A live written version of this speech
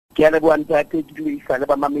ke le buanta ke buisa le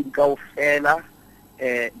ba mamedi kaofela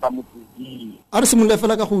ba motsedi a re simolola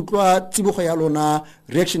fela ka go utlwa tsibogo ya lona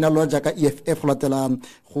reaction ya lona jaaka EFF go latela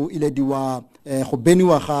go ilediwa go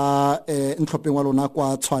beniwa ga ntlhopheng wa lona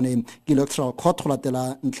kwa Tshwane ke electoral court go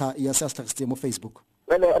latela ntlha ya se tlhagisitseng mo Facebook.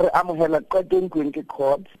 Well, re amohela qetong ke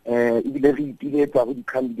court ebile re itiletsa go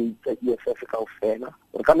di-candidates tsa EFF kaofela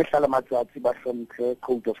re ka mehlala matsatsi ba hlomphe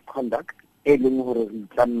code of conduct e leng gore re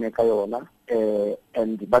itlamme ka yona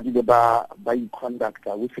and ba dile ba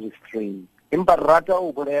i-conducta with restraint. Empa rata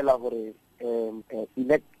o bolela gore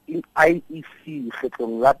IEC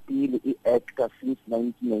kgetlong la pele e acta since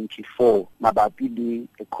 1994 mabapi le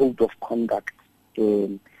a code of conduct,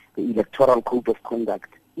 the electoral code of conduct.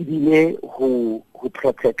 Ibile ho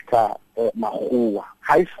protecta makgowa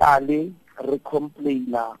ha isale re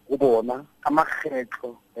complaina go bona ka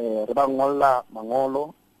makgetlo re ba ngolla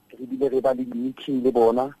mangolo re bile re ba le meeting le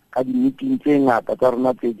bona ka di meeting tse ngata tsa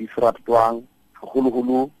rona tse disruptwang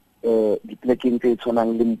holo di-plekeng tse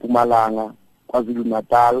tshwanang le Mpumalanga,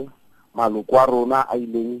 KwaZulu-Natal, maloko a rona a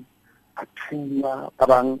ileng a thunya ba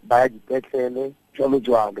bang ba ya dipetlele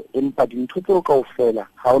jwalo empa dintho tseo kaofela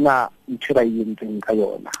ha ona ntho ba yentseng ka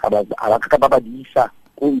yona ha ba di isa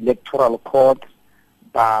go electoral court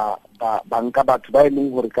ba nka batho ba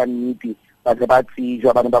leng gore ka nnete ba le ba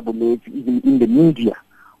tsijwa ba ne ba boletse even in the media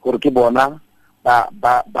gore ke bona ba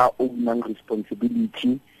ownang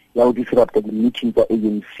responsibility ya go disrupt the meeting for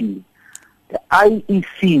ANC. The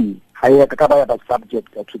IEC has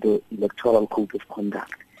subject to the electoral code of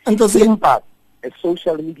conduct. Impact a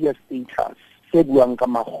social media status said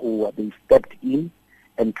they stepped in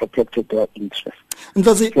and protected their interests.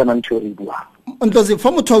 Ndlozi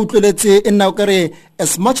fa motho a utlweletse e nna o kare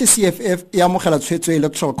as much as EFF ya mogela tshwetso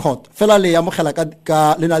electoral court fela le ya mogela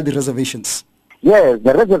ka le na di reservations. Yes,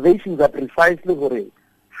 the reservations are precisely gore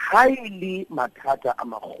highly mathata a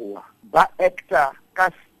makgowa ba acta ka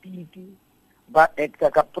speed ba acta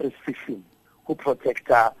ka precision go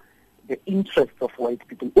protecta the interests of white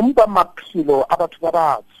people. Umba maphelo a batho ba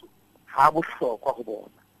batsho ha bohlokwa go bona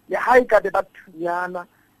le ha e ka be ba thunyana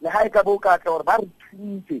le ha e ka bo ka tla gore ba re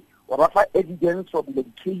thuntse wa ba fa evidence of the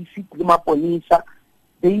case le maponisa.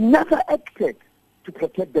 They never acted to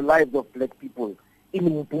protect the lives of black people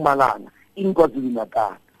in Mpumalanga, in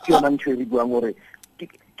KwaZulu-Natal. Ke yona ntho e re buang gore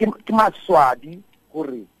ke maswadi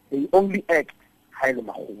gore they only act haile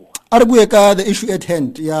magolo. A re bue ka the issue at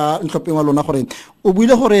hand ya ntlhopheng wa lona gore o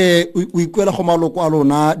buile gore o ikwela go maloko a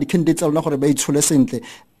lona di-candidates tsa lona gore ba itshole sentle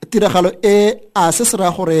tiragalo a se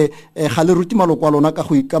ra gore ga le ruti maloko a lona ka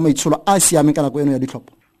go ka maitsholo a siameng ka nako eno ya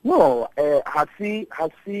ditlhopho. No, ha si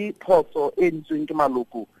phoso e ntsweng ke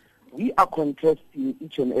maloko. We are contesting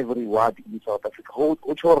each and every ward in South Africa. Ho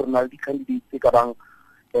tshore na di-candidates tse ka bang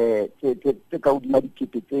tse ka udima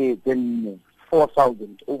dikete tse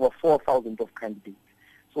 4,000, over 4,000 of candidates.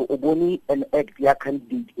 So Oboni and act their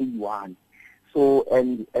candidate A1. So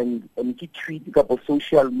and keep tweet about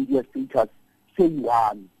social media status say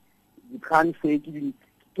one. You can't say ke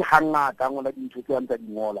hangata ngola dintho tse ntse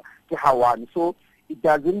di ngola ke ha one. So it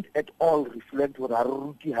doesn't at all reflect what a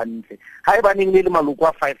ruti hantle. Ha e baneng le maloko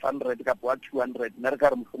a 500 ka bo 200 nna re ka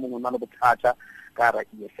re mohlomong o na le bothata ka ra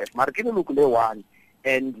EFF. Mara ke le loko le one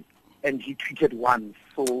and he tweeted once.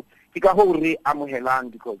 So because it's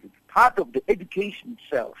part of the education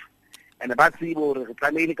itself. And about the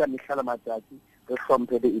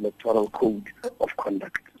electoral code of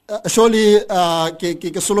conduct. Surely,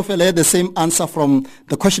 the same answer from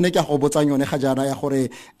the question ya go botsa yone ga jana ya gore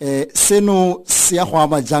seno se ya go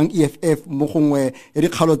ama jang EFF mo gongwe e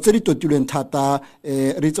dikgalo tse di totilweng thata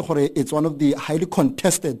re itse gore it's one of the highly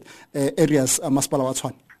contested areas masepala wa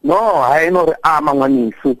Tshwane. No, I know re ama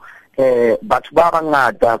ngwaniso batho ba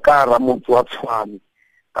bangata ka ra motse wa Tshwane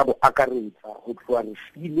ka bo akaretsa go tloa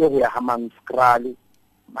Refile go ya Hammanskraal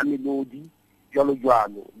Mamelodi jalo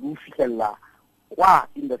lu fitlhella kwa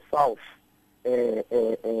in the south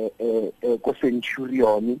ko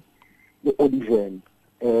Centurion le Oliven.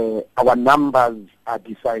 Our numbers are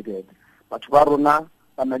decided batho ba rona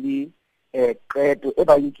ba na le qeto e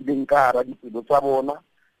ba nkileng ka ra dipelo tsa bona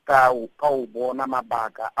ka o bona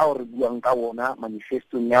mabaka a re buang ka bona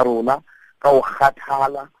manifestong ya rona ka o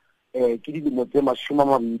kgathala ke dilemo tse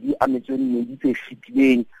 20 tse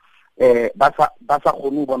fitileng ba sa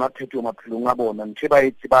kgone bona phetho maphelong a bona ntse ba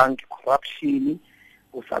etse bang corruption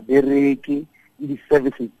o sa bereke le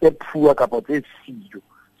services tse poor ka tse siyo.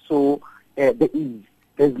 So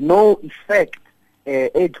there's no effect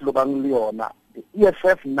e tlobang le yona. The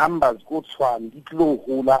EFF numbers go Tshwane di tlo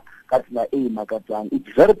hola ka tsela e makatsang.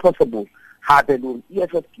 It's very possible Habelon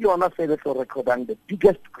EFF ke yona fela for recording the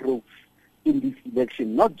biggest growth in this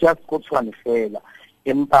election, not just go Tshwane fela.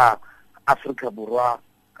 empa Africa Borwa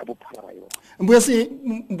ka bophara yona.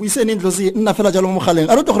 Mbuyiseni Ndlozi nna fela jalo mo mogaleng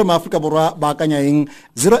a rutle gore maAfrika Borwa ba akanya eng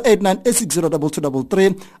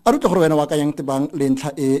 0898602233 a rutle gore wena wa akanyang tebang le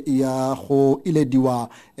ntlha e ya go ilediwa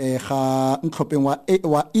ga ntlhopheng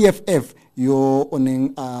wa EFF yo o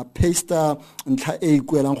neng a pasta ntlha e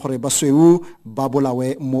ikuelang gore basweu ba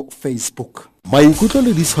bolawe mo Facebook. Maikutlo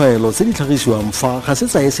le ditshwaelo tse di tlhagisiwang fa ga se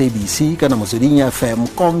tsa SABC kana motsweding ya FM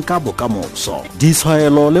konka bokamoso.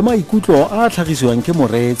 Ditshwaelo le maikutlo a tlhagisiwang ke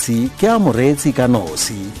moreetsi ke a moreetsi ka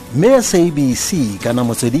nosi. Mme SABC kana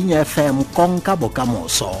motsweding ya FM konka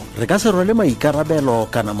bokamoso re ka se rwele maikarabelo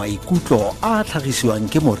kana maikutlo a tlhagisiwang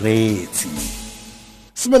ke moreetsi.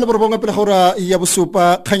 Simele borobonga pele gora ya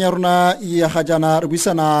bosupa khanya rona ya gajana re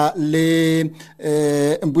buisana le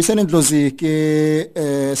Mbuyiseni Ndlozi ke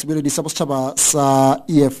Sebueledi sa botšhaba sa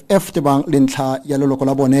EFF tebang le ntlha ya leloko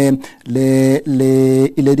la bone le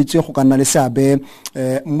ileditswe go ka nna le seabe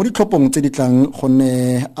mo ditlhophong tse di tlang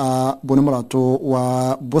gonne a bone molato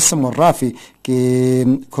wa bosemorafi ke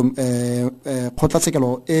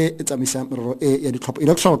kgotlatshekelo e tsamaisang merero e ya ditlhopho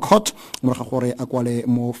electoral court moraga gore a kwale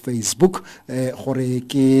mo Facebook gore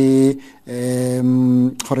ke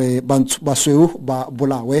gore basweu ba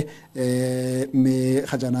bolawe me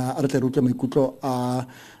ga jana a re tle re utlwe maikutlo a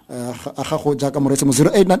gago jaaka moreetsi mo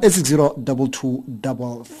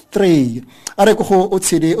 0898602233 a re go o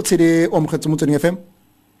tshede o mogetse mo tsone FM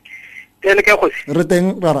tele ke go re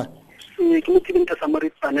teng rara ke mo tibinta sa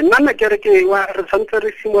moritsana nna ke re ke wa re tsantse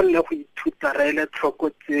re simolle go ithuta re le tlhoko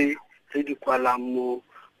tse di kwalang mo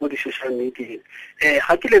di social media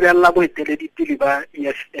ga ke le bella bo eteledipele ba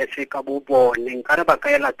EFF ka bo bone nkare ba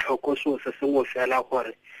kaela tlhoko so se sengwe fela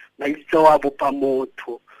gore ba itse wa bopa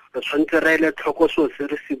motho re tshwantse re le tlhoko so se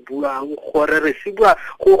re se buang gore re se bua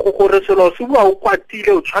gore selo se bua o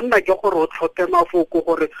kwatile o tshwanna ke gore o tlhope mafoko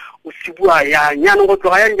gore o se bua ya nyana go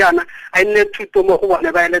tloga yang jana a nne thuto mo go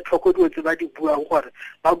bone ba ile tlhoko dio tse ba di buang gore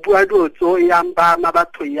ba bua dio tso yang ba ma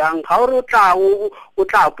batho yang ga o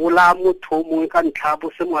tla bola motho mongwe ka ntlha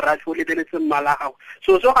bo se morafi o lebeletse mmala gago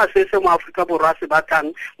so ga se mo Afrika Borwa se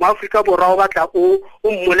batlang mo Afrika Borwa o batla o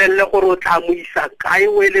mmolelle gore o tla mo isa kae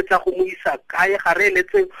o eletsa go mo isa kae ga re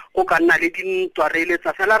eletse go ka nna le dintwa re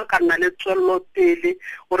eletsa fela re ka nna le tswello pele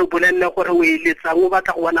gore bolelle gore o eletsa o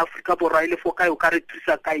batla go bona Afrika Borwa ile fo kae o ka re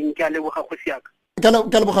thusa kae nke a leboga go siaka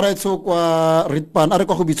ka le bogaraitso kwa Ritpan a re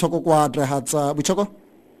kwa go bitshoko kwa Drehatsa bitshoko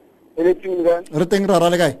Ele tinga re teng rara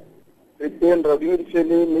le kae Etienne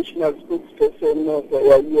Rabinitsele National Spokesperson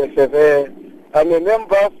ya EFF. I'm a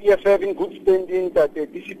member of EFF in good standing, that a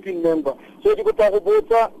discipline member. So di go ta go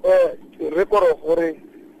botsa record of gore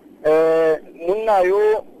monna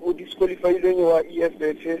yo o disqualified wa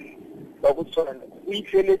EFF ba go tswana. O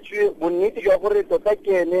itheletswe bonnete jwa gore tota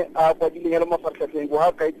kene a kwa dilengela mafartlhatlheng go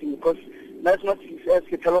ha kae because that's not as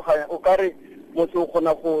ke tlhaloganya o kare motho o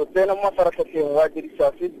kgona go tsena mo mafaratlhatlheng wa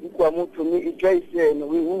dirisa Facebook wa motho mme e tla isene o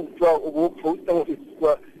utlwa o bo posta mo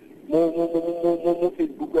Facebook mo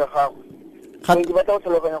Facebook ya gago ga ke batla go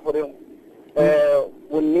tlhaloganya gore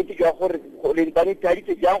bonnete jwa gore le ba ne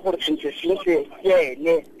taditse jang gore sentse se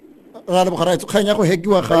ene ra le bogaraitso kganya go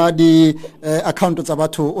hekiwa ga di account tsa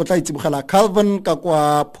batho o tla itsibogela Calvin ka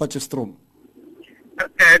kwa Potchefstroom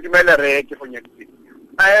Dumela re ke fonyetse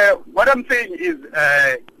what I'm saying is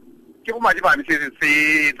ke go madi ba se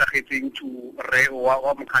tsagetseng to re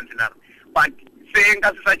wa mo councilor but se nka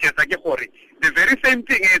se suggest ke gore the very same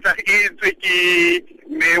thing e tswe ke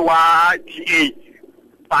me wa DA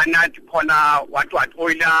bana khona what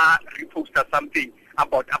oiler reposter something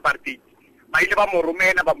about apartheid ba ile ba mo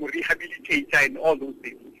romela ba mo rehabilitate and all those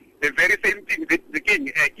things the very same thing the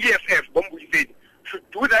king EFF Mbuyiseni should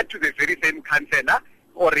do that to the very same councillor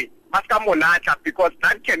or maska monata because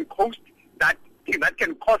that can cost that thing that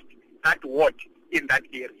can cost that ward in that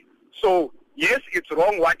area. So yes, it's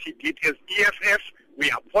wrong what he did as EFF. We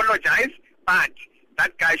apologize, but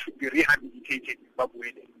that guy should be rehabilitated.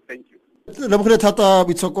 Thank you. le bogile thata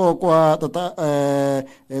bitshoko kwa tata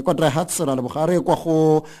kwa Drehatsa la bogare kwa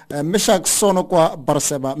go Meshak Sono kwa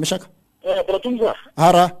Barseba Meshak Bratunza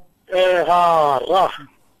hara hara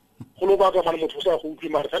go ba ka motho sa go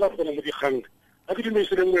utlwa fela go le di gang a ke di me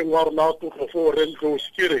sele ngwe wa rona to go for rentlo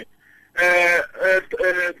skire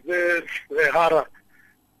hara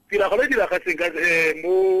tira go le dira ka tsenga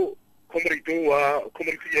mo community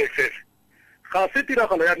EFF ga se tira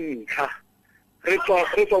go ya ntlha re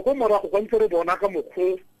tswa go mora go kwantse re bona ka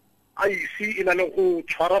mokgo a isi ina le go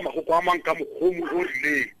tshwara magoko a mang ka mokgo mo o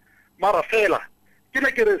rile mara fela ke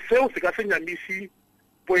le ke re seo se ka senyamisi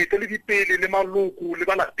poetele dipele le maloko le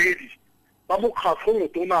balatedi ba mokgatlho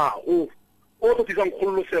motona o to tsang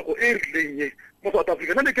kgololosego e rileng mo South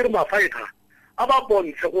Africa nne ke re mafaitha a ba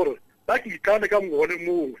bontshe gore ba ke itlame ka mongwe le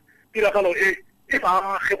mongwe tiragalo e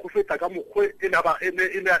ba ge go feta ka mokgwe e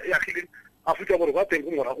ya khileng Afrika gore ba teng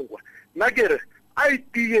go morago kwa nna ke re a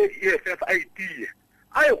itie EFF a itie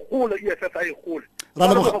a e gole EFF a e gole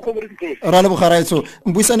ra le bogaraitso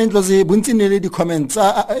Mbuyiseni Ndlozi bontsi ne le di-comments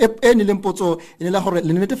e ne leng potso e ne la gore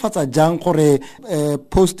le netefatsa jang gore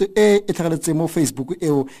post e tlhageletse mo Facebook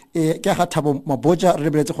eo ke ga Thabo Maboja re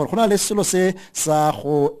lebeletse gore go na le selo se sa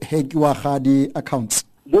go hackiwa ga di-accounts.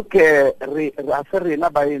 Look, rena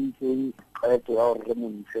ba entseng qeto ya gore re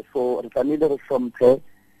montshe so re tlamehile re hlomphe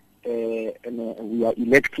and we are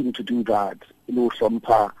electing to do that le ho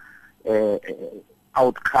hlompha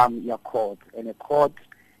outcome ya court and a court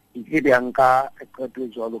e bianca qeto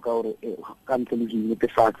jwalo ka gore ka ntle le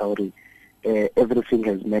netefatsa gore everything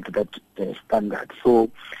has met that standard so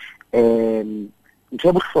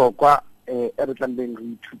ntho bohlokwa re tlamehile re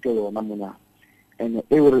ithute yona mona and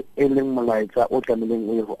e leng molaetsa o tlameleng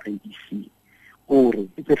o ye ho IEC gore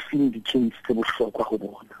ke tse feng di-case tse bohlokwa go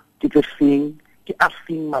bona ke tse feng ke a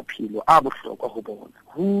feng maphelo a bohlokwa go bona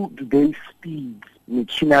who do they speed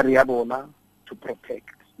machinery ya bona to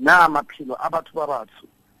protect na maphelo a batho ba batsho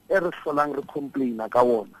e re hlolang re complaina ka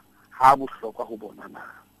wona ha bohlokwa go bona na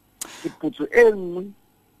dipotso e nngwe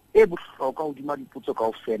e bohlokwa ho dima dipotso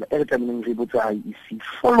kaofela e re tlameleng re botsa IEC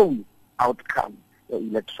following outcome ya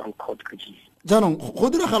electoral court case. Jaanong go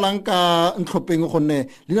diragalang ka ntlhopheng gonne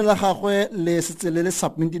leina la gagwe le setse le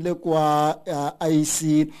submitile kwa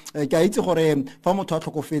IEC ke a itse gore fa motho a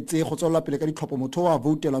tlhokofetse go tswela pele ka ditlhopho motho wa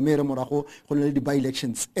voutela mme re morago go le di-by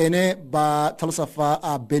elections ene ba tlhalosa fa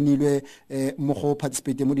a benilwe mo go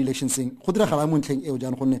participate mo di-electionseng go diragalang mo ntlheng eo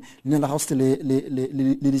jaanong gonne leina la gago setse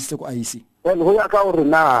le disitse ko IEC. Well, ho ya ka gore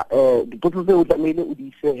na dipotso tse o tlamehile o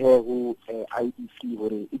di ise he ho IEC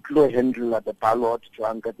gore e tlo handle the ballot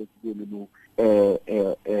jwang ka tsebelo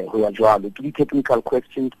ho ya jwalo to be technical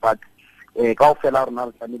questions but kaofela rona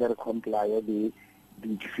re tlamehile re comply le the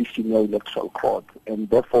decision ya electoral court and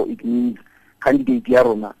therefore it means candidate ya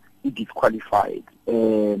rona is disqualified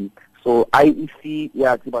so IEC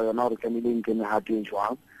ya tseba yona gore tlamehile nkene ha teng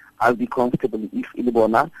jwang I'll be comfortable if ile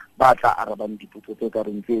bona ba tla arabang dipotso tse ka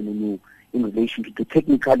reng tseno in relation to the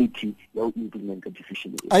technicality ya o implement the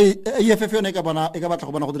decision. EFF yone ka bona e ka batla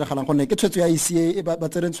go bona go diragalang gonne ke tshwetso ya IEC ba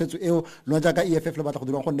tsereng tshwetso eo lo jaaka EFF le batla go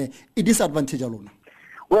dira gonne e disadvantage ya lona.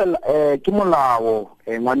 Well ke molao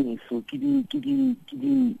ngwaniso ke di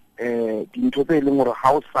ntho tse leng gore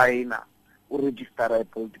ha o signa o register a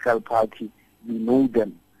political party you know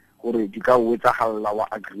them gore di ka o etsa halla wa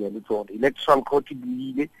agree le tsona electoral court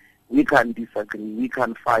buile we can disagree we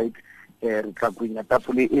can fight re tla kwenya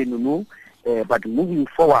tapole eno but moving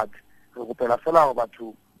forward re gopela fela go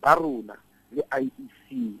batho ba rona le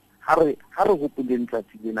IEC ha re gopeleng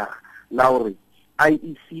tlatsi lena la gore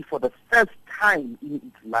IEC for the first time in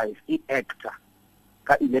its life e acta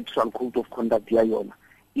ka electoral code of conduct ya yona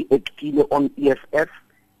e actile on EFF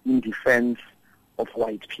in defense of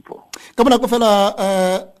white people. Ka bona go fela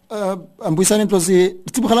Mbuyiseni Ndlozi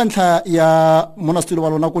tsibogela ntlha ya monastilo wa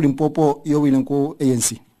lona ko Limpopo yo o ileng ko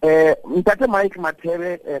ANC. Ntate Mike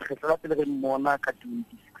Mathebe kgetla pele re mmona ka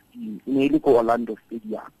 2016 ne ile ko Orlando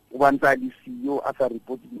Stadium o bantsa di CEO a sa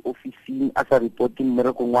reporting officing a sa reporting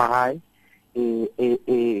mmereko ngwa hae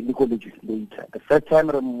le ko legislator the first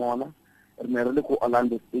time re mmona re ne re le ko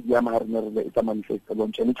Orlando Stadium ha re ne re etsa manifesto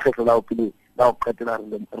launch ne kgetlo la o pele la o qetela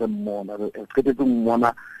re mmona re qetetse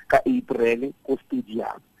mmona ka April ko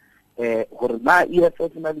stadium gore na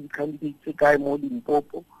EFF na le candidates ka mo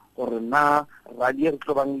Limpopo gore na rally re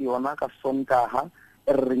tlobang le yona ka Sontaga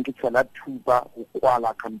e re reng ke tsela thuba go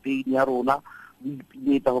kwala campaign ya rona le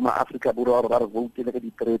ipileta go ma Africa borwa ba re vote le ka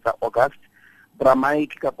di 3 tsa August bra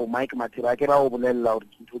Mike Matheba ke ra o bolella gore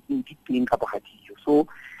ke ntse di teng ka bogatijo so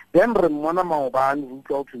then re mmona maobane re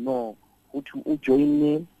utlwa go no go thu o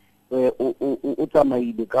join o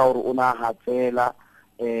tsamaile ka gore o na hatsela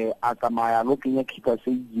a tsamaya lo kenya khipa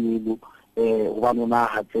se yelo go ba nona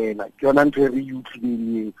hatsela ke yona ntse re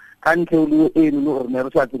utlwile ka ntle le eno re ne re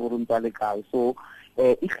sa tsebo re ntale kae so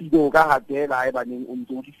e hlile ka hatsela e baneng o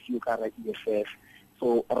ntse o di sio ka ra EFF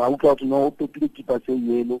so ra utlwa go no o topile khipa se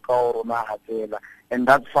yelo ka gore na hatsela and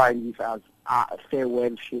that's fine with us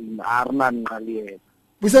farewell shame a rena nqa le ena.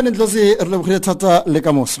 Mbuyiseni Ndlozi re lebogile thata le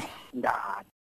ka moso.